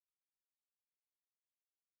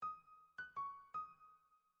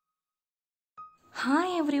Hi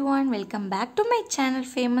everyone, welcome back to my channel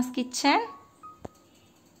Famous Kitchen.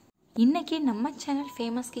 இன்னைக்கு நம்ம channel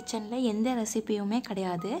famous கிச்சனில் எந்த ரெசிபியுமே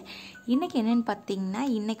கிடையாது. இன்றைக்கி என்னென்னு பார்த்தீங்கன்னா,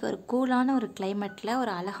 இன்றைக்கி ஒரு கூலான ஒரு கிளைமேட்டில்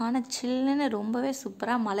ஒரு அழகான சில்லுன்னு ரொம்பவே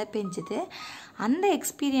சூப்பராக மழை பெஞ்சுது. அந்த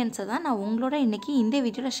எக்ஸ்பீரியன்ஸை தான் நான் உங்களோட இன்றைக்கி இந்த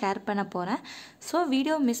வீடியோவில் ஷேர் பண்ண போகிறேன். ஸோ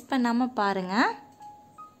வீடியோ மிஸ் பண்ணாமல் பாருங்கள்.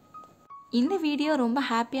 இந்த வீடியோ ரொம்ப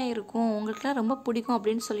ஹாப்பியாக இருக்கும், உங்களுக்குலாம் ரொம்ப பிடிக்கும்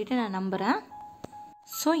அப்படின்னு சொல்லிட்டு நான் நம்புகிறேன்.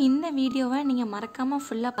 ஸோ இந்த வீடியோவை நீங்கள் மறக்காமல்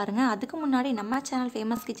ஃபுல்லாக பாருங்கள். அதுக்கு முன்னாடி நம்ம சேனல்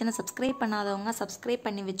ஃபேமஸ் கிச்சனை சப்ஸ்கிரைப் பண்ணாதவங்க சப்ஸ்கிரைப்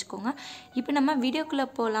பண்ணி வச்சுக்கோங்க. இப்போ நம்ம வீடியோக்குள்ளே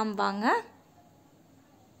போகலாம் வாங்க.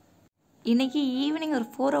 இன்றைக்கி ஈவினிங் ஒரு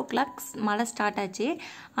 4 o'clock மழை ஸ்டார்ட் ஆச்சு.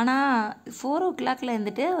 ஆனால் 4 o'clockல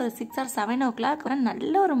இருந்துட்டு ஒரு 6 or 7 o'clock வரை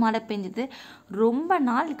நல்ல ஒரு மழை பெஞ்சுது. ரொம்ப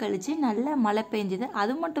நாள் கழித்து நல்ல மழை பெஞ்சுது.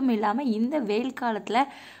 அது மட்டும் இல்லாமல் இந்த வெயில்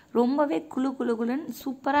காலத்தில் ரொம்பவே குளுன்னு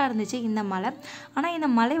சூப்பராக இருந்துச்சு இந்த மழை. ஆனால் இந்த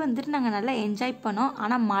மழை வந்துட்டு நாங்கள் நல்லா என்ஜாய் பண்ணோம்.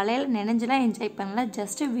 ஆனால் மழையில் நினைஞ்செலாம் என்ஜாய் பண்ணல,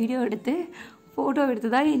 ஜஸ்ட்டு வீடியோ எடுத்து ஃபோட்டோ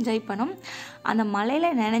எடுத்து தான் என்ஜாய் பண்ணோம். அந்த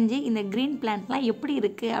மலையில் நனைஞ்சி இந்த க்ரீன் பிளான்ட்லாம் எப்படி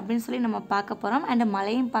இருக்குது அப்படின்னு சொல்லி நம்ம பார்க்க போகிறோம். அண்ட்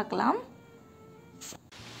மழையும் பார்க்கலாம்.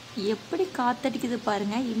 எப்படி காற்றடிக்குது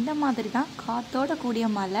பாருங்கள். இந்த மாதிரி தான் காற்றோட கூடிய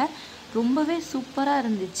மழை ரொம்பவே சூப்பராக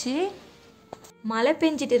இருந்துச்சு. மழை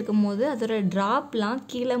பெஞ்சிட்டு இருக்கும்போது அதோட ட்ராப்லாம்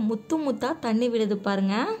கீழே முத்தாக தண்ணி விழுது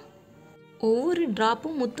பாருங்கள். ஒவ்வொரு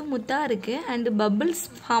ட்ராப்பும் முத்தாக இருக்குது. அண்டு பபிள்ஸ்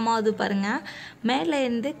ஃபார்ம் ஆகுது பாருங்கள். மேலே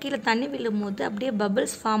இருந்து கீழே தண்ணி விழும்போது அப்படியே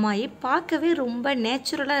பபிள்ஸ் ஃபார்ம் ஆகி பார்க்கவே ரொம்ப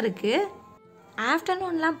நேச்சுரலாக இருக்குது.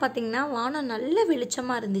 ஆஃப்டர்நூன்லாம் பார்த்திங்கன்னா வானம் நல்ல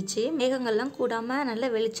வெளிச்சமாக இருந்துச்சு. மேகங்கள்லாம் கூடாமல் நல்ல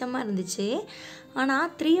வெளிச்சமாக இருந்துச்சு. ஆனால்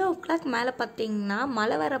 3 o'clock மேலே பார்த்திங்கன்னா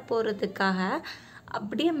மழை வர போகிறதுக்காக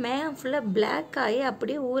அப்படியே மேகம் ஃபுல்லாக பிளாக் ஆகி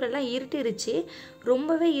அப்படியே ஊரெல்லாம் இருட்டிருச்சு.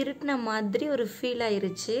 ரொம்பவே இருட்டின மாதிரி ஒரு ஃபீல்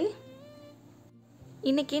ஆயிருச்சு.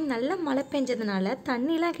 இன்றைக்கி நல்ல மழை பெஞ்சதுனால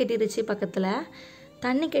தண்ணிலாம் கெட்டிருச்சு. பக்கத்தில்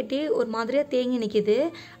தண்ணி கட்டி ஒரு மாதிரியாக தேங்கி நிற்கிது.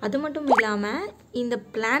 அது மட்டும் இல்லாமல் இந்த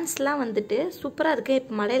பிளான்ட்ஸ்லாம் வந்துட்டு சூப்பராக இருக்குது.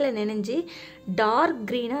 இப்போ மழையில் நனைஞ்சி டார்க்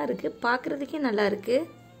க்ரீனாக இருக்குது, பார்க்குறதுக்கே நல்லா இருக்குது.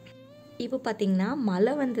 இப்போ பார்த்திங்கன்னா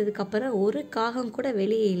மழை வந்ததுக்கப்புறம் ஒரு காகம் கூட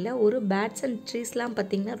வெளியே இல்லை. ஒரு பேட்ஸ் அண்ட் ட்ரீஸ்லாம்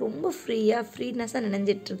பார்த்திங்கன்னா ரொம்ப ஃப்ரீனஸாக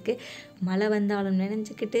நனைஞ்சிட்ருக்கு. மழை வந்தாலும்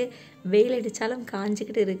நனைஞ்சிக்கிட்டு, வெயில் அடித்தாலும்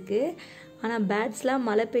காஞ்சிக்கிட்டு இருக்குது. ஆனால் பேட்ஸ்லாம்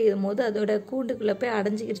மழை பெய்யும் போது அதோட கூண்டுக்குள்ளே போய்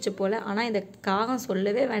அடைஞ்சிக்கிடுச்சு போல். ஆனால் இந்த காகம்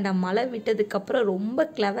சொல்லவே வேண்டாம், மழை விட்டதுக்கப்புறம் ரொம்ப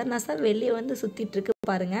கிளவர்னஸாக வெளியே வந்து சுற்றிட்டுருக்கு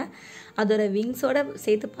பாருங்கள். அதோட விங்ஸோடு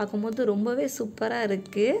சேர்த்து பார்க்கும்போது ரொம்பவே சூப்பராக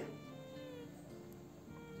இருக்குது.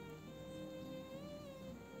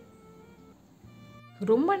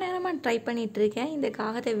 ரொம்ப நேரமாக ட்ரை பண்ணிகிட்ருக்கேன் இந்த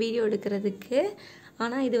காகத்தை வீடியோ எடுக்கிறதுக்கு.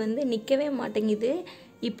 ஆனால் இது வந்து நிற்கவே மாட்டேங்குது.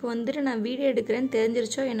 இப்போ வந்துட்டு நான் வீடியோ எடுக்கிறேன்னு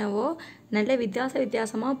தெரிஞ்சிருச்சோ என்னவோ, நல்ல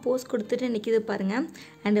வித்தியாசமாக போஸ் கொடுத்துட்டு நிற்கிது பாருங்கள்.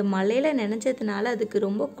 அண்டு மழையில் நினைச்சதுனால அதுக்கு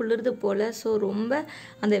ரொம்ப குளிர்து போல். ஸோ ரொம்ப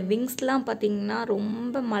அந்த விங்ஸ்லாம் பார்த்திங்கன்னா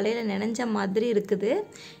ரொம்ப மழையில் நினைஞ்ச மாதிரி இருக்குது.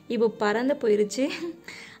 இப்போ பறந்து போயிடுச்சு,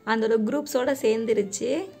 அதோட குரூப்ஸோடு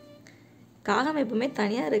சேர்ந்துருச்சு. காகம் எப்பவுமே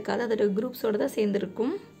தனியாக இருக்காது, அதோட குரூப்ஸோடு தான்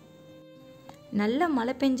சேர்ந்துருக்கும். நல்ல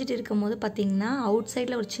மழை பெஞ்சிட்டு இருக்கும் போது பார்த்திங்கன்னா அவுட்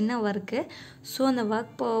சைடில் ஒரு சின்ன ஒர்க்கு. ஸோ அந்த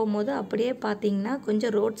ஒர்க் போகும்போது அப்படியே பார்த்திங்கன்னா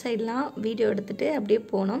கொஞ்சம் ரோட் சைட்லாம் வீடியோ எடுத்துகிட்டு அப்படியே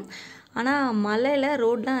போனோம். ஆனால் மழையில்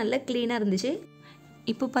ரோட்லாம் நல்லா க்ளீனாக இருந்துச்சு.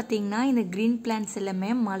 இப்போ பார்த்திங்கன்னா இந்த க்ரீன் பிளான்ட்ஸ் எல்லாமே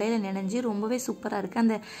மழையில் நனைஞ்சி ரொம்பவே சூப்பராக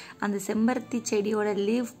இருக்குது. அந்த செம்பருத்தி செடியோட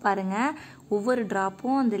லீஃப் பாருங்கள், ஒவ்வொரு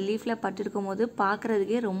ட்ராப்பும் அந்த லீஃபில் பட்டுருக்கும் போது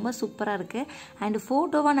பார்க்குறதுக்கே ரொம்ப சூப்பராக இருக்குது. அண்டு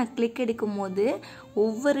ஃபோட்டோவாக நான் கிளிக் எடுக்கும் போது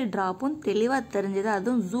ஒவ்வொரு ட்ராப்பும் தெளிவாக தெரிஞ்சது.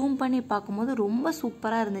 அதுவும் ஜூம் பண்ணி பார்க்கும்போது ரொம்ப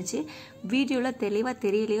சூப்பராக இருந்துச்சு. வீடியோவில் தெளிவாக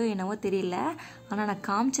தெரியலையோ என்னவோ தெரியல, ஆனால் நான்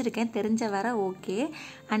காமிச்சிருக்கேன், தெரிஞ்ச வேற ஓகே.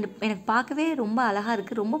 அண்டு எனக்கு பார்க்கவே ரொம்ப அழகாக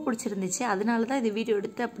இருக்குது, ரொம்ப பிடிச்சிருந்துச்சு. அதனால தான் இது வீடியோ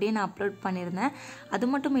எடுத்து அப்படியே நான் அப்லோட் பண்ணியிருந்தேன். அது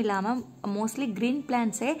மட்டும் இல்லாமல் மோஸ்ட்லி க்ரீன்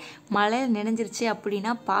பிளான்ட்ஸே மழையில் நினைஞ்சிருச்சு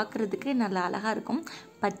அப்படின்னா பார்க்குறதுக்கு நல்லா அழகாக இருக்கும்.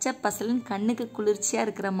 பச்சை பசலுன்னு கண்ணுக்கு குளிர்ச்சியாக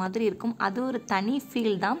இருக்கிற மாதிரி இருக்கும். அது ஒரு தனி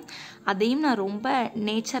ஃபீல் தான். அதையும் நான் ரொம்ப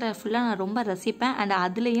நேச்சரை ஃபுல்லாக நான் ரொம்ப ரசிப்பேன். அண்ட்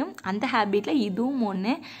அதுலேயும் அந்த ஹேபிட்டில் இதுவும்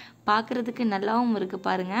ஒன்று, பார்க்குறதுக்கு நல்லாவும் இருக்குது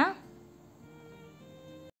பாருங்கள்.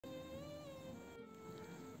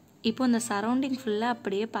 இப்போ இந்த சரௌண்டிங் ஃபுல்லாக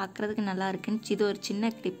அப்படியே பார்க்குறதுக்கு நல்லா இருக்குன்னு இது ஒரு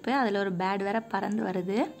சின்ன கிளிப்பு. அதில் ஒரு பேட் வேறு பறந்து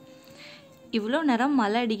வருது. இவ்வளோ நேரம்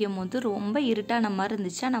மழை அடிக்கும் போது ரொம்ப இருட்டான மாதிரி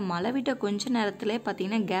இருந்துச்சு. ஆனால் மழை விட்ட கொஞ்சம் நேரத்துலேயே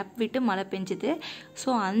பார்த்திங்கன்னா கேப் விட்டு மழை பெஞ்சுது. ஸோ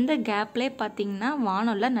அந்த கேப்லேயே பார்த்திங்கன்னா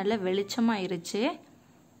வானம்லாம் நல்ல வெளிச்சமாயிருச்சு.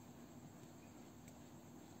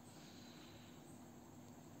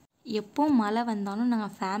 எப்போ மழை வந்தாலும்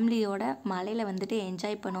நாங்கள் ஃபேமிலியோட மலையில் வந்துட்டு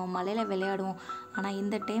என்ஜாய் பண்ணுவோம், மலையில் விளையாடுவோம். ஆனால்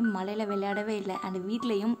இந்த டைம் மலையில் விளையாடவே இல்லை. அண்ட்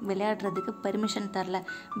வீட்லேயும் விளையாடுறதுக்கு பெர்மிஷன் தரல,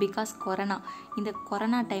 பிகாஸ் கொரோனா. இந்த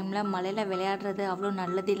கொரோனா டைமில் மலையில் விளையாடுறது அவ்வளோ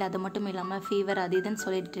நல்லது இல்லை. அது மட்டும் இல்லாமல் ஃபீவர் அது இதுன்னு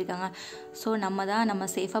சொல்லிட்டு இருக்காங்க. ஸோ நம்ம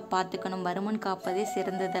சேஃபாக பார்த்துக்கணும். வருமுன் காப்பதே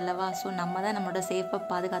சிறந்தது அல்லவா? ஸோ நம்ம தான் நம்மளோட சேஃபாக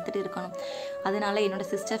பாதுகாத்துட்டு இருக்கணும். அதனால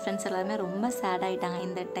என்னோடய சிஸ்டர் ஃப்ரெண்ட்ஸ் எல்லாருமே ரொம்ப சேட் ஆகிட்டாங்க.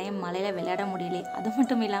 இந்த டைம் மலையில் விளையாட முடியல. அது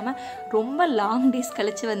மட்டும் இல்லாமல் ரொம்ப லாங் டேஸ்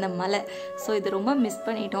கழித்து வந்த மழை. ஸோ இது ரொம்ப மிஸ்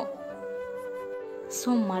பண்ணிட்டோம். ஸோ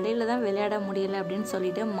மழையில் தான் விளையாட முடியலை அப்படின்னு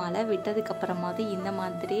சொல்லிட்டு மழை விட்டதுக்கப்புறமாவது இந்த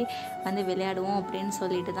மாதிரி வந்து விளையாடுவோம் அப்படின்னு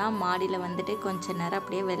சொல்லிட்டு தான் மாடியில் வந்துட்டு கொஞ்சம் நேரம்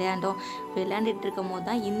அப்படியே விளையாண்டுட்டு இருக்கும் போது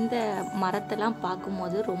தான் இந்த மரத்தெல்லாம்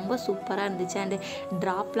பார்க்கும்போது ரொம்ப சூப்பராக இருந்துச்சு. அண்டு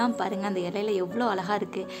ட்ராப்லாம் பாருங்கள், அந்த இலையில எவ்வளோ அழகாக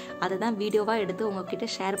இருக்குது. அதை தான் வீடியோவாக எடுத்து உங்கள்கிட்ட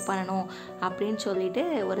ஷேர் பண்ணணும் அப்படின்னு சொல்லிட்டு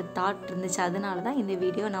ஒரு தாட் இருந்துச்சு. அதனால தான் இந்த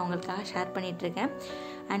வீடியோ நான் உங்களுக்காக ஷேர் பண்ணிகிட்ருக்கேன்.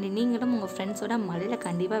 அண்ட் நீங்களும் உங்கள் ஃப்ரெண்ட்ஸோட மலையில்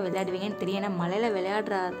கண்டிப்பாக விளையாடுவீங்கன்னு தெரியும். ஏன்னா மலையில்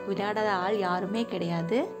விளையாடாத ஆள் யாருமே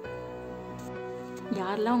கிடையாது.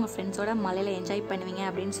 யாரெல்லாம் உங்கள் ஃப்ரெண்ட்ஸோட மலையில் என்ஜாய் பண்ணுவீங்க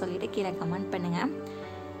அப்படின்னு சொல்லிட்டு கீழே கமெண்ட் பண்ணுங்கள்.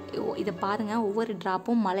 இதை பாருங்கள், ஒவ்வொரு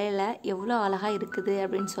ட்ராப்பும் மலையில் எவ்வளோ அழகாக இருக்குது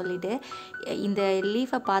அப்படின்னு சொல்லிட்டு. இந்த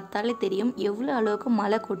லீஃபை பார்த்தாலே தெரியும் எவ்வளோ அளவுக்கு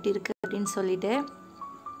மழை கொட்டியிருக்கு அப்படின்னு சொல்லிட்டு.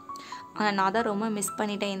 நான் தான் ரொம்ப மிஸ்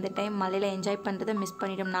பண்ணிட்டேன். இந்த டைம் மலையில் என்ஜாய் பண்ணுறதை மிஸ்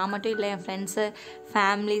பண்ணிட்டோம். நான் மட்டும் இல்லை, என் ஃப்ரெண்ட்ஸு,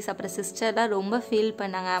 ஃபேமிலிஸ், அப்புறம் சிஸ்டர்லாம் ரொம்ப ஃபீல்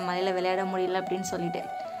பண்ணாங்க மலையில் விளையாட முடியல அப்படின்னு சொல்லிட்டு.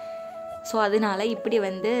 ஸோ அதனால இப்படி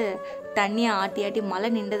வந்து தண்ணியை ஆட்டி மழை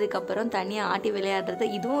நின்றதுக்கப்புறம் தண்ணியை ஆட்டி விளையாடுறது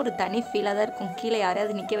இதுவும் ஒரு தனி ஃபீலாக தான் இருக்கும். கீழே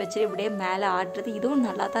யாரையாவது நிற்க வச்சுட்டு இப்படியே மேலே ஆட்டுறது இதுவும்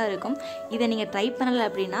நல்லா தான் இருக்கும். இதை நீங்கள் ட்ரை பண்ணலை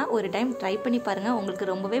அப்படின்னா ஒரு டைம் ட்ரை பண்ணி பாருங்கள்,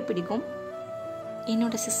 உங்களுக்கு ரொம்பவே பிடிக்கும்.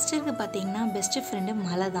 என்னோடய சிஸ்டருக்கு பார்த்திங்கன்னா பெஸ்ட்டு ஃப்ரெண்டு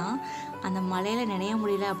மழை தான். அந்த மலையில் நினைய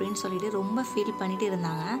முடியல அப்படின்னு சொல்லிட்டு ரொம்ப ஃபீல் பண்ணிட்டு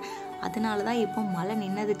இருந்தாங்க. அதனால தான் இப்போ மழை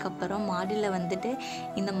நின்னதுக்கப்புறம் மாடியில் வந்துட்டு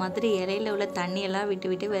இந்த மாதிரி இலையில உள்ள தண்ணியெல்லாம்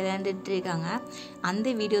விட்டு விளையாண்டுட்டு இருக்காங்க.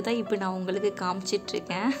 அந்த வீடியோ தான் இப்போ நான் உங்களுக்கு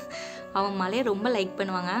காமிச்சிட்ருக்கேன். அவங்க மழையை ரொம்ப லைக்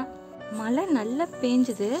பண்ணுவாங்க. மழை நல்லா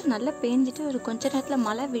பேஞ்சிட்டு ஒரு கொஞ்ச நேரத்தில்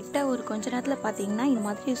மழை விட்ட ஒரு கொஞ்ச நேரத்தில் பார்த்திங்கன்னா இந்த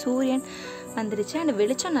மாதிரி சூரியன் வந்துருச்சு. அந்த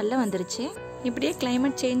வெளிச்சம் நல்லா வந்துருச்சு. இப்படியே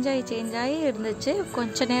கிளைமேட் சேஞ்ச் ஆகி இருந்துச்சு.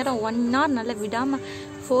 கொஞ்ச நேரம் 1 hour நல்லா விடாமல்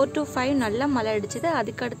 4 to 5 நல்லா மழை அடிச்சுது.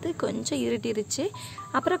 அதுக்கடுத்து கொஞ்சம் இருட்டிருச்சு,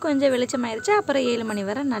 அப்புறம் கொஞ்சம் வெளிச்சமாயிருச்சு, அப்புறம் 7 மணி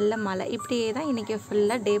வரை நல்ல மழை. இப்படியே தான் இன்றைக்கி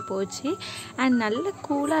ஃபுல்லாக டே போச்சு. அண்ட் நல்ல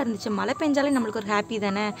கூலாக இருந்துச்சு. மழை பெஞ்சாலே நம்மளுக்கு ஒரு ஹாப்பி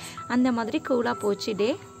தானே, அந்த மாதிரி கூலாக போச்சு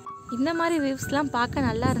டே. இந்த மாதிரி வியூஸ்லாம் பார்க்க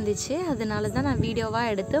நல்லா இருந்துச்சு. அதனால தான் நான்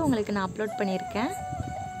வீடியோவாக எடுத்து உங்களுக்கு நான் அப்லோட் பண்ணியிருக்கேன்.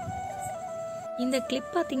 இந்த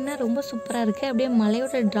கிளிப் பார்த்திங்கன்னா ரொம்ப சூப்பராக இருக்குது. அப்படியே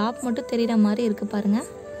மலையோட ட்ராப் மட்டும் தெரிகிற மாதிரி இருக்குது பாருங்கள்.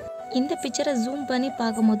 இந்த பிக்சரை ஜூம் பண்ணி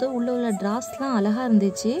பார்க்கும்போது உள்ள ட்ராப்ஸ்லாம் அழகாக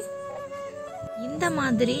இருந்துச்சு. இந்த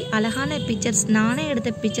மாதிரி அழகான பிக்சர்ஸ் நானே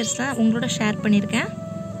எடுத்த பிக்சர்ஸ்லாம் உங்களோட ஷேர் பண்ணியிருக்கேன்.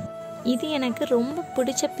 இது எனக்கு ரொம்ப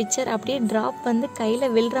பிடிச்ச பிக்சர். அப்படியே ட்ராப் வந்து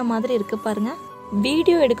கையில் விழுற மாதிரி இருக்குது பாருங்கள்.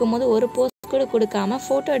 வீடியோ எடுக்கும்போது ஒரு போஸ் கூட கொடுக்காம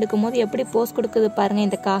ஃபோட்டோ எடுக்கும்போது எப்படி போஸ் கொடுக்குது பாருங்கள்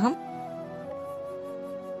இந்த காகம்.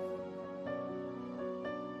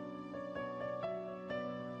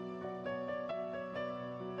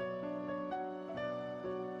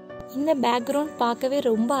 இந்த பேக்ரவுண்ட் பார்க்கவே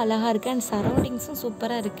ரொம்ப அழகாக இருக்குது. அண்ட் சரௌண்டிங்ஸும்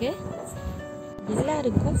சூப்பராக இருக்குது.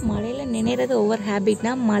 எல்லாருக்கும் மழையில் நினைறது ஒவ்வொரு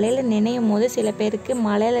ஹேபிட்னா, மழையில் நினையும் போது சில பேருக்கு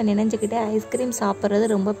மழையில் நினைஞ்சிக்கிட்டு ஐஸ்கிரீம் சாப்பிட்றது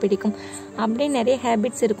ரொம்ப பிடிக்கும். அப்படியே நிறைய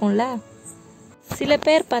ஹேபிட்ஸ் இருக்கும்ல. சில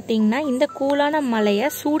பேர் பார்த்திங்கன்னா இந்த கூலான மழையை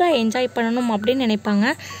சூடாக என்ஜாய் பண்ணணும் அப்படின்னு நினைப்பாங்க.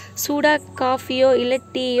 சூடாக காஃபியோ இல்லை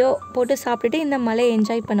டீயோ போட்டு சாப்பிட்டுட்டு இந்த மழையை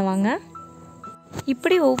என்ஜாய் பண்ணுவாங்க.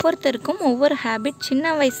 இப்படி ஒவ்வொருத்தருக்கும் ஒவ்வொரு ஹேபிட்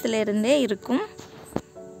சின்ன வயசுலேருந்தே இருக்கும்.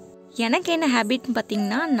 எனக்கு என்ன ஹேபிட்னு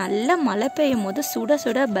பார்த்திங்கன்னா, நல்ல மழை பெய்யும் போது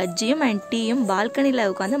சுட பஜ்ஜியும் அண்ட் டீயும் பால்கனியில்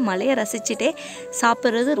உட்காந்து மழையை ரசிச்சுட்டே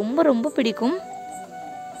சாப்பிட்றது ரொம்ப ரொம்ப பிடிக்கும்.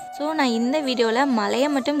 ஸோ நான் இந்த வீடியோவில் மழையை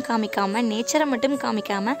மட்டும் காமிக்காமல் நேச்சரை மட்டும்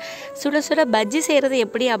காமிக்காமல் சுட பஜ்ஜி செய்கிறது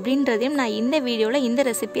எப்படி அப்படின்றதையும் நான் இந்த வீடியோவில் இந்த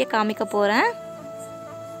ரெசிப்பியை காமிக்க போகிறேன்.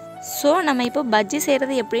 ஸோ நம்ம இப்போ பஜ்ஜி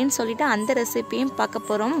செய்கிறது எப்படின்னு சொல்லிட்டு அந்த ரெசிப்பியும் பார்க்க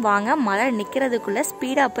போகிறோம். வாங்க, மழை நிற்கிறதுக்குள்ளே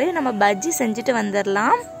ஸ்பீடாக போய் நம்ம பஜ்ஜி செஞ்சுட்டு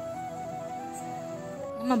வந்துடலாம்.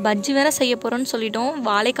 நம்ம பஜ்ஜி வேறு செய்ய போகிறோன்னு சொல்லிட்டோம்.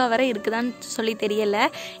 வாழைக்காய் வேறு இருக்குதான்னு சொல்லி தெரியலை.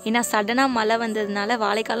 ஏன்னா சடனாக மழை வந்ததுனால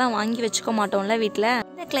வாழைக்காய்லாம் வாங்கி வச்சுக்க மாட்டோம்ல வீட்டில்.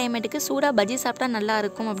 இந்த கிளைமேட்டுக்கு சூடாக பஜ்ஜி சாப்பிட்டா நல்லா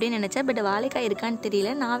இருக்கும் அப்படின்னு நினச்சேன். பட் வாழைக்காய் இருக்கான்னு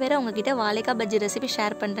தெரியல. நான் வேறு உங்ககிட்ட வாழைக்காய் பஜ்ஜி ரெசிபி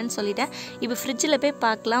ஷேர் பண்ணுறேன்னு சொல்லிட்டேன். இப்போ ஃப்ரிட்ஜில் போய்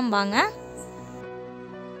பார்க்கலாம் வாங்க.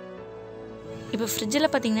 இப்போ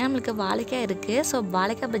ஃப்ரிட்ஜில் பார்த்திங்கன்னா நம்மளுக்கு வாழைக்காய் இருக்குது. ஸோ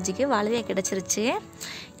வாழைக்காய் பஜ்ஜிக்கு வாழைக்காய் கிடச்சிருச்சு.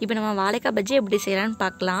 இப்போ நம்ம வாழைக்காய் பஜ்ஜி எப்படி செய்யலான்னு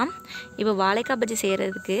பார்க்கலாம். இப்போ வாழைக்காய் பஜ்ஜி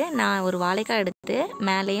செய்கிறதுக்கு நான் ஒரு வாழைக்காய் எடுத்து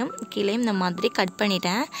மேலேயும் கீழேயும் இந்த மாதிரி கட்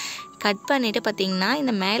பண்ணிட்டேன். கட் பண்ணிவிட்டு பார்த்திங்கன்னா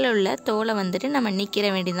இந்த மேலே உள்ள தோலை வந்துட்டு நம்ம நீக்கிற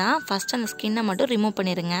வேண்டியதான். ஃபஸ்ட்டு அந்த ஸ்கின்னை மட்டும் ரிமூவ்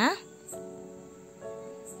பண்ணிடுங்க.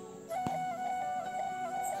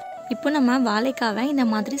 இப்போ நம்ம வாழைக்காவை இந்த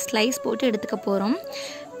மாதிரி ஸ்லைஸ் போட்டு எடுத்துக்க போகிறோம்.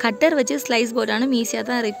 கட்டர் வச்சு ஸ்லைஸ் போட்டாலும் ஈஸியாக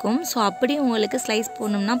தான் இருக்கும். ஸோ அப்படி உங்களுக்கு ஸ்லைஸ்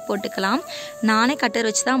போடணும்னா போட்டுக்கலாம். நானே கட்டர்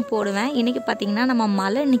வச்சு தான் போடுவேன். இன்றைக்கி பார்த்திங்கன்னா நம்ம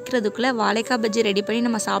மழை நிற்கிறதுக்குள்ளே வாழைக்காய் பஜ்ஜி ரெடி பண்ணி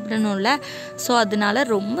நம்ம சாப்பிடணும்ல. ஸோ அதனால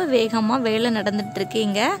ரொம்ப வேகமாக வேலை நடந்துகிட்ருக்கு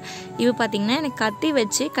இங்கே. இப்போ பார்த்திங்கன்னா எனக்கு கத்தி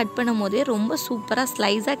வச்சு கட் பண்ணும் போதே ரொம்ப சூப்பராக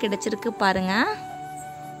ஸ்லைஸாக கிடச்சிருக்கு பாருங்கள்.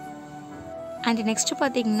 அண்ட் நெக்ஸ்ட்டு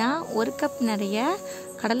பார்த்திங்கன்னா 1 கப் நிறைய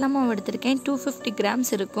கடலை மாவு எடுத்திருக்கேன். 250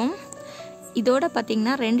 கிராம்ஸ் இருக்கும். இதோட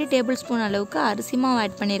பார்த்திங்கன்னா 2 டேபிள் ஸ்பூன் அளவுக்கு அரிசி மாவு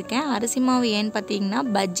ஆட் பண்ணியிருக்கேன். அரிசி மாவு ஏன்னு பார்த்திங்கன்னா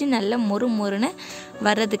பஜ்ஜி நல்ல மொறு மொறுன்னு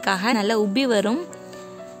வர்றதுக்காக, நல்லா உப்பி வரும்,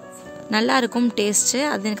 நல்லாயிருக்கும் டேஸ்ட்டு.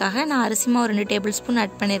 அதுக்காக நான் அரிசி மாவு 2 டேபிள் ஸ்பூன்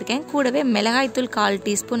ஆட் பண்ணியிருக்கேன். கூடவே மிளகாய்த்தூள் 1/4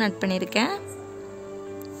 டீஸ்பூன் ஆட் பண்ணியிருக்கேன்.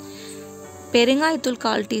 பெருங்காயத்தூள்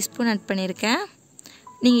 1/4 டீஸ்பூன் ஆட் பண்ணியிருக்கேன்.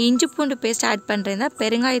 நீங்கள் இஞ்சி பூண்டு பேஸ்ட் ஆட் பண்ணுறதா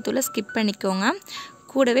பெருங்காயத்தூளை ஸ்கிப் பண்ணிக்கோங்க.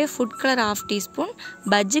 கூடவே ஃபுட் கலர் 1/2 டீஸ்பூன்,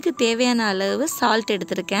 பஜ்ஜிக்கு தேவையான அளவு சால்ட்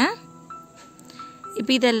எடுத்திருக்கேன்.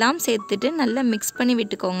 இப்போ இதெல்லாம் சேர்த்துட்டு நல்லா மிக்ஸ் பண்ணி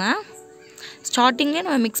விட்டுக்கோங்க. ஸ்டார்டிங்லேயே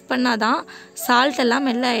நம்ம மிக்ஸ் பண்ணால் தான் சால்ட் எல்லாம்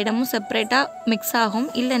எல்லா இடமும் செப்பரேட்டாக மிக்ஸ் ஆகும்.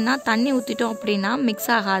 இல்லைன்னா தண்ணி ஊற்றிட்டோம் அப்படின்னா மிக்ஸ்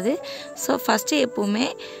ஆகாது. ஸோ ஃபஸ்ட்டு எப்போவுமே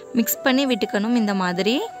மிக்ஸ் பண்ணி விட்டுக்கணும். இந்த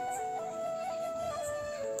மாதிரி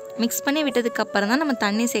மிக்ஸ் பண்ணி விட்டதுக்கப்புறம் தான் நம்ம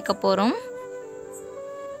தண்ணி சேர்க்க போகிறோம்.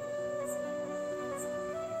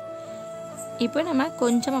 இப்போ நம்ம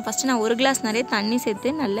கொஞ்சமாக ஃபஸ்ட்டு நான் 1 கிளாஸ் நிறைய தண்ணி சேர்த்து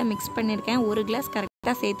நல்லா மிக்ஸ் பண்ணியிருக்கேன். 1 கிளாஸ்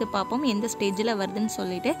கரெக்டாக சேர்த்து பார்ப்போம் எந்த ஸ்டேஜில் வருதுன்னு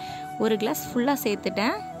சொல்லிவிட்டு 1 கிளாஸ் ஃபுல்லாக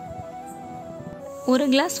சேர்த்துட்டேன். 1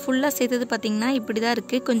 கிளாஸ் ஃபுல்லாக சேர்த்தது பார்த்திங்கன்னா இப்படி தான்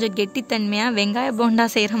இருக்குது. கொஞ்சம் கெட்டித்தன்மையாக வெங்காய போண்டா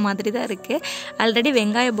செய்கிற மாதிரி தான் இருக்குது. ஆல்ரெடி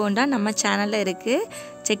வெங்காய போண்டா நம்ம சேனலில் இருக்குது,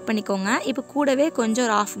 செக் பண்ணிக்கோங்க. இப்போ கூடவே கொஞ்சம்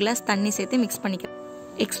ஒரு 1/2 கிளாஸ் தண்ணி சேர்த்து மிக்ஸ் பண்ணிக்கிறேன்.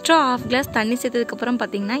 எக்ஸ்ட்ரா 1/2 கிளாஸ் தண்ணி சேர்த்ததுக்கப்புறம்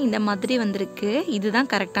பார்த்திங்கன்னா இந்த மாதிரி வந்திருக்கு.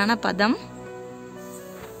 இதுதான் கரெக்டான பதம்.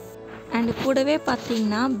 அண்டு கூடவே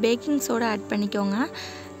பார்த்திங்கன்னா பேக்கிங் சோடா ஆட் பண்ணிக்கோங்க.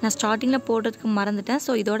 நான் ஸ்டார்டிங்கில் போடுறதுக்கு மறந்துட்டேன்.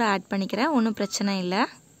 ஸோ இதோட ஆட் பண்ணிக்கிறேன், ஒன்றும் பிரச்சனை இல்லை.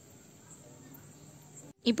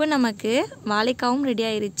 இப்போ நமக்கு வாழைக்காவும் ரெடி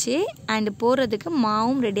ஆயிடுச்சு. அண்டு போடுறதுக்கு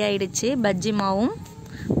மாவும் ரெடி ஆயிடுச்சு. பஜ்ஜி மாவும்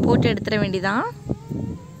போட்டு எடுத்துட வேண்டிதான்.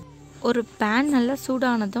 ஒரு பேன் நல்லா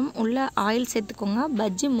சூடானதும் உள்ளே ஆயில் சேர்த்துக்கோங்க.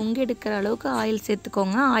 பஜ்ஜி முங்கி எடுக்கிற அளவுக்கு ஆயில்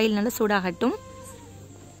சேர்த்துக்கோங்க. ஆயில் நல்லா சூடாகட்டும்.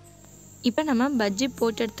 இப்போ நம்ம பஜ்ஜி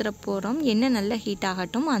போட்டு எடுத்துகிற போகிறோம். எண்ணெய் நல்லா ஹீட்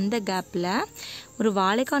ஆகட்டும். அந்த கேப்பில் ஒரு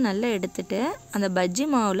வாழைக்காய் நல்லா எடுத்துகிட்டு அந்த பஜ்ஜி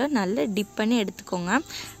மாவில் நல்லா டிப் பண்ணி எடுத்துக்கோங்க.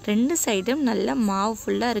 2 சைடும் நல்லா மாவு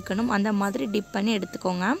ஃபுல்லாக இருக்கணும். அந்த மாதிரி டிப் பண்ணி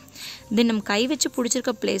எடுத்துக்கோங்க. இது நம்ம கை வச்சு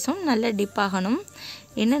பிடிச்சிருக்க பிளேஸும் நல்லா டிப் ஆகணும்.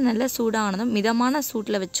 எண்ணெய் நல்லா சூடானதும் மிதமான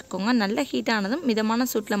சூட்டில் வச்சுக்கோங்க. நல்லா ஹீட் ஆனதும்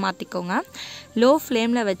மிதமான சூட்டில் மாற்றிக்கோங்க. லோ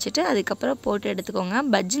ஃப்ளேமில் வச்சுட்டு அதுக்கப்புறம் போட்டு எடுத்துக்கோங்க.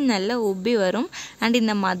 பஜ்ஜி நல்லா உப்பி வரும். அண்ட்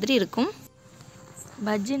இந்த மாதிரி இருக்கும்.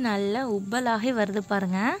 பஜ்ஜி நல்லா உப்பலாகி வருது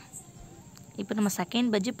பாருங்கள். இப்போ நம்ம செகண்ட்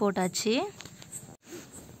பஜ்ஜி போட்டாச்சு.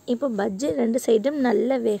 இப்போ பஜ்ஜி 2 சைடும்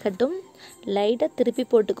நல்லா வேகட்டும். லைட்டாக திருப்பி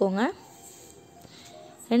போட்டுக்கோங்க.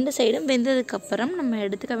 2 சைடும் வெந்ததுக்கப்புறம் நம்ம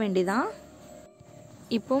எடுத்துக்க வேண்டியதான்.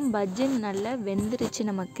 இப்போ பஜ்ஜி நல்லா வெந்துருச்சு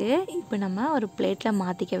நமக்கு. இப்போ நம்ம ஒரு பிளேட்டில்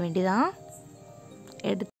மாற்றிக்க வேண்டியதான்.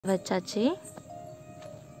 எடுத்து வச்சாச்சு.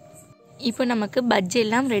 இப்போ நமக்கு பஜ்ஜி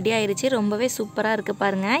எல்லாம் ரெடி ஆயிடுச்சு. ரொம்பவே சூப்பராக இருக்குது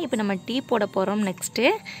பாருங்கள். இப்போ நம்ம டீ போட போகிறோம். நெக்ஸ்ட்டு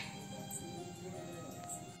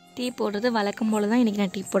டீ போடுறது வழக்கம் போல் தான் இன்றைக்கி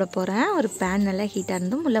நான் டீ போட போகிறேன். ஒரு பேன் நல்லா ஹீட்டாக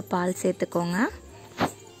இருந்தும் உள்ள பால் சேர்த்துக்கோங்க.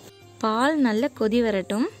 பால் நல்லா கொதி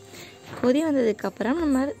வரட்டும். கொதி வந்ததுக்கப்புறம்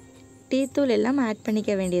நம்ம டீ தூள் எல்லாம் ஆட்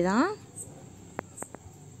பண்ணிக்க வேண்டியதான்.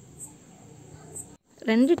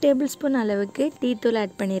 2 டேபிள் ஸ்பூன் அளவுக்கு டீ தூள்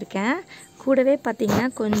ஆட் பண்ணியிருக்கேன். கூடவே பார்த்திங்கன்னா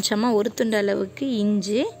கொஞ்சமாக 1 துண்டு அளவுக்கு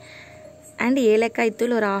இஞ்சி அண்ட் ஏலக்காய்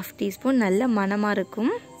தூள் ஒரு 1/2 டீஸ்பூன். நல்ல மணமாக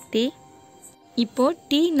இருக்கும் டீ. இப்போது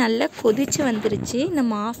டீ நல்லா கொதித்து வந்துருச்சு.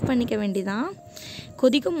 நம்ம ஆஃப் பண்ணிக்க வேண்டியதான்.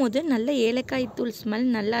 கொதிக்கும் போது நல்ல ஏலக்காய் தூள் ஸ்மெல்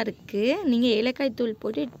நல்லா இருக்குது. நீங்கள் ஏலக்காய் தூள்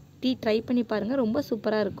போட்டு டீ ட்ரை பண்ணி பாருங்கள், ரொம்ப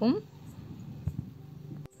சூப்பராக இருக்கும்.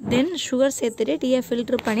 தென் சுகர் சேர்த்துட்டு டீயை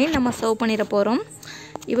ஃபில்ட்ரு பண்ணி நம்ம சர்வ் பண்ணிட போகிறோம்.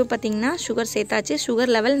 இப்போ பார்த்திங்கன்னா சுகர் சேர்த்தாச்சு.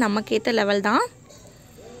 சுகர் லெவல் நமக்கேற்ற லெவல் தான்.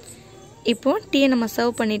 இப்போது டீயை நம்ம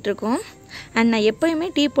சர்வ் பண்ணிகிட்ருக்கோம். அண்ட் நான் எப்போயுமே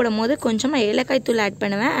டீ போடும் போது கொஞ்சமாக ஏலக்காய் தூள் ஆட்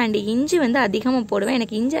பண்ணுவேன். அண்ட் இஞ்சி வந்து அதிகமாக போடுவேன்.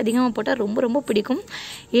 எனக்கு இஞ்சி அதிகமாக போட்டால் ரொம்ப ரொம்ப பிடிக்கும்.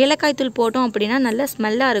 ஏலக்காய் தூள் போட்டோம் அப்படின்னா நல்ல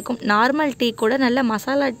ஸ்மெல்லாக இருக்கும். நார்மல் டீ கூட நல்ல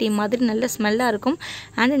மசாலா டீ மாதிரி நல்ல ஸ்மெல்லாக இருக்கும்.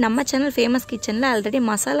 அண்ட் நம்ம சேனல் ஃபேமஸ் கிச்சனில் ஆல்ரெடி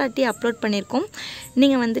மசாலா டீ அப்லோட் பண்ணியிருக்கோம்.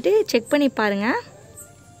 நீங்கள் வந்துட்டு செக் பண்ணி பாருங்கள்.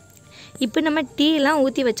 இப்போ நம்ம டீலாம்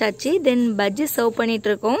ஊற்றி வச்சாச்சு. தென் பஜ்ஜி சர்வ்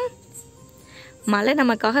பண்ணிகிட்ருக்கோம். மழை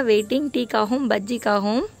நமக்காக வெயிட்டிங், டீக்காகவும்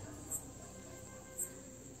பஜ்ஜிக்காகவும்.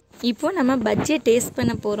 இப்போது நம்ம பஜ்ஜியை டேஸ்ட்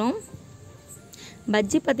பண்ண போகிறோம்.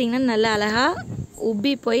 பஜ்ஜி பார்த்திங்கன்னா நல்லா அழகாக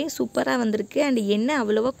உப்பி போய் சூப்பராக வந்திருக்கு. அண்ட் எண்ணெய்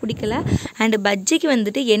அவ்வளோவா குடிக்கலை. அண்டு பஜ்ஜிக்கு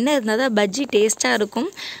வந்துட்டு எண்ணெய் இருந்தால் தான் பஜ்ஜி டேஸ்ட்டாக இருக்கும்.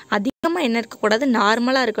 அதிகமாக எண்ணெய் இருக்கக்கூடாது,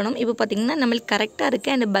 நார்மலாக இருக்கணும். இப்போ பார்த்திங்கன்னா நம்மளுக்கு கரெக்டாக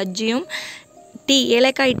இருக்குது. அண்டு பஜ்ஜியும் டீ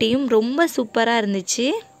ஏலக்காய் டீயும் ரொம்ப சூப்பராக இருந்துச்சு.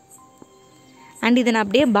 அண்ட் இதை நான்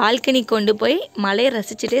அப்படியே பால்கனி கொண்டு போய் மலையை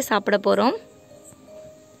ரசிச்சுட்டே சாப்பிட போகிறோம்.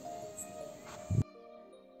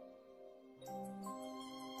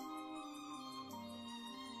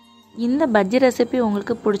 இந்த பஜ்ஜி ரெசிபி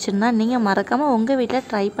உங்களுக்கு பிடிச்சிருந்தா நீங்கள் மறக்காமல் உங்கள் வீட்டில்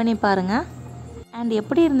ட்ரை பண்ணி பாருங்கள். அண்ட்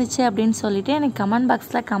எப்படி இருந்துச்சு அப்படின்னு சொல்லிவிட்டு எனக்கு கமெண்ட்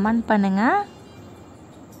பாக்ஸில் கமெண்ட் பண்ணுங்கள்.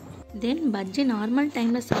 தென் பஜ்ஜி நார்மல்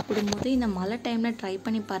டைமில் சாப்பிடும்போது இந்த மழை டைமில் ட்ரை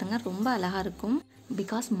பண்ணி பாருங்கள், ரொம்ப அழகாக இருக்கும்.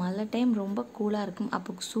 பிகாஸ் மழை டைம் ரொம்ப கூலாக இருக்கும்.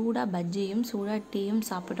 அப்போ சூடாக பஜ்ஜியும் சூடாக டீயும்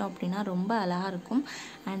சாப்பிட்டோம் அப்படின்னா ரொம்ப அழகாக இருக்கும்.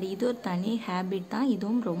 அண்ட் இது ஒரு தனி ஹேபிட் தான்,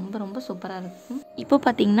 இதுவும் ரொம்ப ரொம்ப சூப்பராக இருக்கும். இப்போ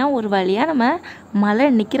பார்த்திங்கன்னா ஒரு வழியாக நம்ம மழை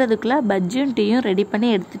நிற்கிறதுக்குள்ளே பஜ்ஜியும் டீயும் ரெடி பண்ணி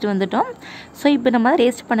எடுத்துகிட்டு வந்துட்டோம். ஸோ இப்போ நம்ம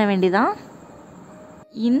டேஸ்ட் பண்ண வேண்டியதான்.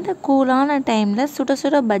 இந்த கூலான டைமில் சுட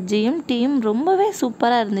சுட பஜ்ஜியும் டீயும் ரொம்பவே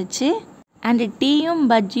சூப்பராக இருந்துச்சு. அண்டு டீயும்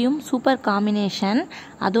பஜ்ஜியும் சூப்பர் காம்பினேஷன்,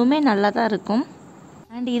 அதுவுமே நல்லா தான் இருக்கும்.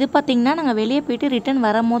 அண்ட் இது பார்த்திங்கன்னா நாங்கள் வெளியே போயிட்டு ரிட்டன்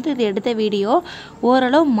வரும்போது இது எடுத்த வீடியோ.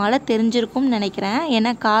 ஓரளவு மழை தெரிஞ்சிருக்கும்னு நினைக்கிறேன்.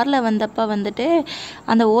 ஏன்னா காரில் வந்தப்போ வந்துட்டு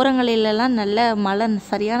அந்த ஓரங்களிலெல்லாம் நல்ல மழை,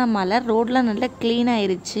 சரியான மழை, ரோடெலாம் நல்லா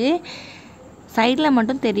க்ளீனாகிருச்சு. சைடில்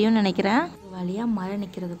மட்டும் தெரியும்னு நினைக்கிறேன். வழியாக மழை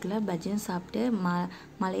நிற்கிறதுக்குள்ளே பஜ்ஜியும் சாப்பிட்டு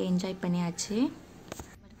மழையை என்ஜாய் பண்ணியாச்சு.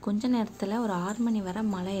 கொஞ்ச நேரத்தில் ஒரு 6 மணி வரை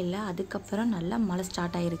மழை இல்லை, அதுக்கப்புறம் நல்லா மழை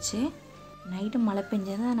ஸ்டார்ட் ஆயிடுச்சு. நைட்டு மழை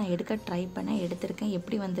பெஞ்சதை நான் எடுக்க ட்ரை பண்ணேன், எடுத்திருக்கேன்.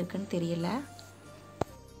 எப்படி வந்திருக்குன்னு தெரியல.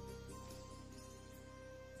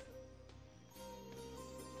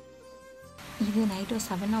 இது நைட்டு ஒரு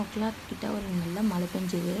 7 o'clock கிட்ட ஒரு நல்ல மழை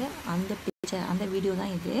பெஞ்சுது. அந்த வீடியோ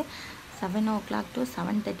தான் இது. 7 o'clock to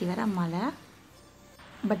 7:30 வரை மழை.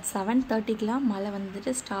 பட் 7:30க்கெலாம் மழை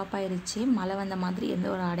வந்துட்டு ஸ்டாப் ஆயிடுச்சு. மழை வந்த மாதிரி எந்த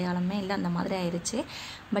ஒரு அடையாளமே இல்லை, அந்த மாதிரி ஆயிடுச்சு.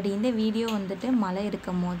 பட் இந்த வீடியோ வந்துட்டு மழை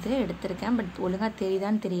இருக்கும் போது எடுத்திருக்கேன். பட் ஒழுங்காக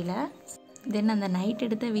தெரியுதான்னு தெரியல. தென் அந்த நைட்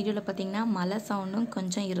எடுத்த வீடியோவில் பார்த்திங்கன்னா மழை சவுண்டும்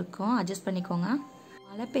கொஞ்சம் இருக்கும், அட்ஜஸ்ட் பண்ணிக்கோங்க.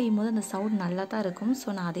 மழை பெய்யும் போது அந்த சவுண்ட் நல்லா தான் இருக்கும். ஸோ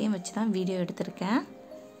நான் அதையும் வச்சு தான் வீடியோ எடுத்திருக்கேன்.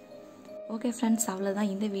 ஓகே ஃப்ரெண்ட்ஸ்,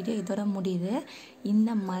 அவ்வளோதான். இந்த வீடியோ இதோட முடியுது. இந்த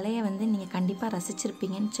மழையை வந்து நீங்கள் கண்டிப்பாக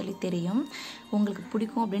ரசிச்சிருப்பீங்கன்னு சொல்லி தெரியும். உங்களுக்கு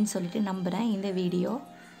பிடிக்கும் அப்படின்னு சொல்லிட்டு நம்புகிறேன் இந்த வீடியோ.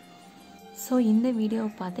 ஸோ இந்த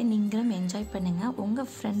வீடியோவை பார்த்து நீங்களும் என்ஜாய் பண்ணுங்கள். உங்கள்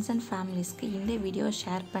ஃப்ரெண்ட்ஸ் அண்ட் ஃபேமிலிஸ்க்கு இந்த வீடியோவை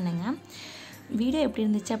ஷேர் பண்ணுங்கள். வீடியோ எப்படி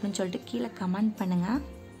இருந்துச்சு அப்படின்னு சொல்லிட்டு கீழே கமெண்ட் பண்ணுங்கள்.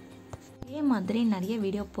 இதே மாதிரி நிறைய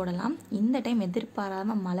வீடியோ போடலாம். இந்த டைம்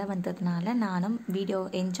எதிர்பாராமல் மழை வந்ததுனால நானும் வீடியோ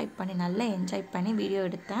நல்லா என்ஜாய் பண்ணி வீடியோ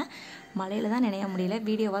எடுத்தேன். மழையில் தான் நினைய முடியல,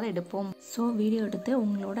 வீடியோவாக தான் எடுப்போம். ஸோ வீடியோ எடுத்து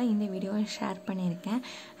உங்களோட இந்த வீடியோவை ஷேர் பண்ணியிருக்கேன்.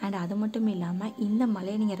 அண்ட் அது மட்டும் இல்லாமல் இந்த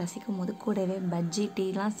மழையை நீங்கள் ரசிக்கும் போது கூடவே பஜ்ஜி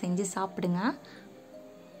டீலாம் செஞ்சு சாப்பிடுங்க.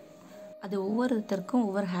 அது ஒவ்வொருத்தருக்கும்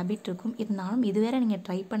ஒவ்வொரு ஹேபிட் இருக்கும். இருந்தாலும் இதுவேற நீங்கள்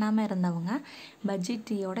ட்ரை பண்ணாமல் இருந்தவங்க பஜ்ஜி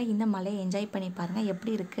டீயோட இந்த மழையை என்ஜாய் பண்ணி பாருங்கள்,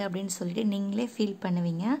 எப்படி இருக்குது அப்படின்னு சொல்லிட்டு நீங்களே ஃபீல்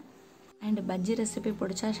பண்ணுவீங்க. அண்ட் பஜ்ஜி ரெசிபி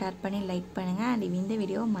பிடிச்சா ஷேர் பண்ணி லைக் பண்ணுங்கள். அண்ட் இந்த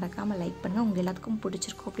வீடியோவை மறக்காமல் லைக் பண்ணுங்கள். உங்கள் எல்லாத்துக்கும்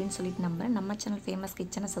பிடிச்சிருக்கும் அப்படின்னு சொல்லிட்டு நம்புறேன். நம்ம சேனல் ஃபேமஸ்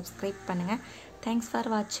கிச்சனை சப்ஸ்கிரைப் பண்ணுங்கள். தேங்க்ஸ் ஃபார்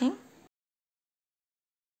வாட்சிங்.